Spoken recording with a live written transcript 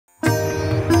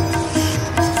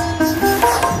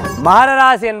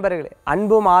மகராசி என்பர்களே,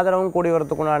 அன்பும் ஆதரவும் கூடி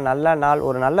வரத்துக்குள்ள நல்ல நாள்.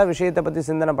 ஒரு நல்ல விஷயத்தை பற்றி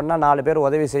சிந்தனை பண்ணால் 4 பேர்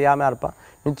உதவி செய்யாமல் இருப்பான்,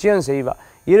 நிச்சயம் செய்வா.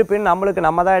 இருப்பின் நம்மளுக்கு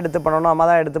நம்ம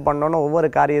தான் எடுத்து பண்ணணும் ஒவ்வொரு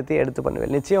காரியத்தையும் எடுத்து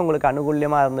பண்ணுவேன். நிச்சயம் உங்களுக்கு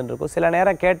அனுகூல்யமாக இருந்துட்டு இருக்கும். சில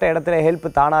நேரம் கேட்ட இடத்துல ஹெல்ப்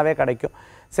தானாகவே கிடைக்கும்.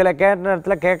 சில கேட்ட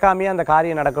இடத்துல கேட்காமையே அந்த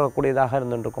காரியம் நடக்கக்கூடியதாக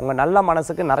இருந்துருக்கும். உங்கள் நல்ல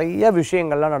மனசுக்கு நிறைய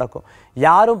விஷயங்கள்லாம் நடக்கும்.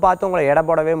 யாரும் பார்த்து உங்களை எடை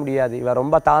போடவே முடியாது. இவள்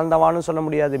ரொம்ப தாழ்ந்தவான்னு சொல்ல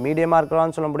முடியாது, மீடியமாக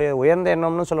இருக்கிறான்னு சொல்ல முடியாது, உயர்ந்த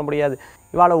எண்ணம்னு சொல்ல முடியாது.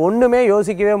 இவாளை ஒன்றுமே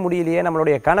யோசிக்கவே முடியலையே,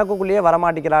 நம்மளுடைய கணக்குக்குள்ளேயே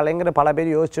வரமாட்டிக்கிறாளேங்கிற பல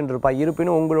பேர் யோசிச்சுட்டு இருப்பா.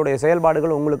 இருப்பினும் உங்களுடைய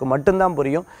செயல்பாடுகள் உங்களுக்கு மட்டும்தான்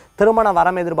புரியும். திருமண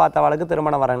வரம் எதிர்பார்த்தவளுக்கு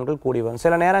திருமண வரன்கள் கூடி வரும்.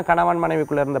 சில நேரம் கணவன்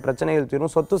மனைவிக்குள்ளே இருந்த பிரச்சனைகள்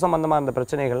தீரும். சொத்து சம்மந்தமாக இருந்த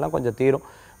பிரச்சனைகள்லாம் கொஞ்சம் தீரும்.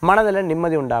 மனதில்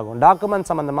நிம்மதி உண்டாகும்.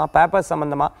 டாக்குமெண்ட் சம்மந்தமாக, பேப்பர்ஸ்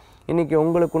சம்மந்தமாக இன்றைக்கி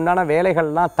உங்களுக்கு உண்டான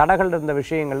வேலைகள்லாம் தடகள் இருந்த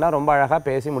விஷயங்கள்லாம் ரொம்ப அழகாக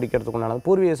பேசி முடிக்கிறதுக்கு உண்டானது.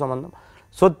 பூர்வீக சம்பந்தம்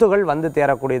சொத்துகள் வந்து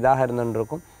தேரக்கூடியதாக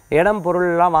இருந்துருக்கும். இடம்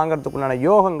பொருள்லாம் வாங்கிறதுக்குண்டான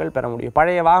யோகங்கள் பெற முடியும்.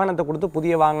 பழைய வாகனத்தை கொடுத்து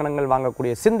புதிய வாகனங்கள்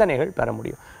வாங்கக்கூடிய சிந்தனைகள் பெற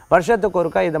முடியும். வருஷத்துக்கு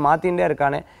ஒருக்கா இதை மாற்றிகிட்டே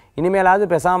இருக்கானே, இனிமேலாவது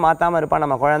பேசாமல் மாற்றாமல் இருப்பான்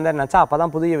நம்ம குழந்தை நினச்சா அப்போ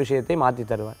தான் புதிய விஷயத்தை மாற்றி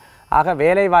தருவார். ஆக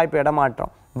வேலை வாய்ப்பு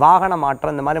இடமாற்றம், வாகன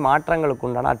மாற்றம், இந்த மாதிரி மாற்றங்களுக்கு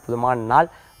உண்டான அற்புதமான நாள்.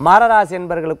 மகராசி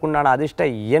என்பர்களுக்கு உண்டான அதிர்ஷ்ட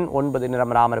எண் 9,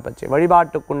 நிறம் ராமர் பச்சை.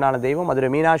 வழிபாட்டுக்குண்டான தெய்வம் மதுரை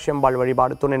மீனாட்சி அம்பாள்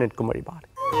வழிபாடு, துணை நிற்கும் வழிபாடு.